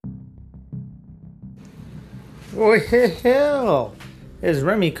Well, hell, it's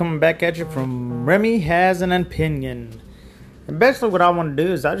Remy coming back at you from Remy Has an Opinion. And basically, what I want to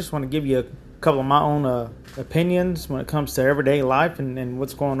do is I just want to give you a couple of my own opinions when it comes to everyday life and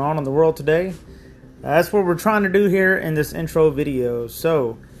what's going on in the world today. That's what we're trying to do here in this intro video.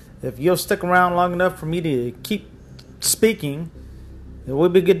 So, if you'll stick around long enough for me to keep speaking, we'll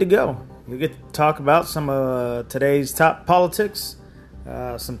be good to go. We get to talk about some of today's top politics,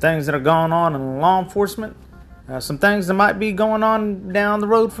 some things that are going on in law enforcement, some things that might be going on down the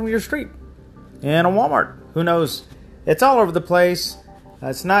road from your street, in a Walmart. Who knows? It's all over the place.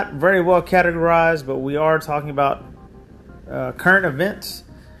 It's not very well categorized, but we are talking about current events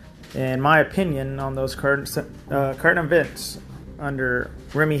and my opinion on those current events under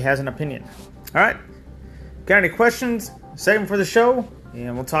Remy Has an Opinion. All right. Got any questions? Save them for the show,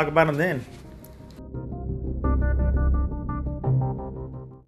 and we'll talk about them then.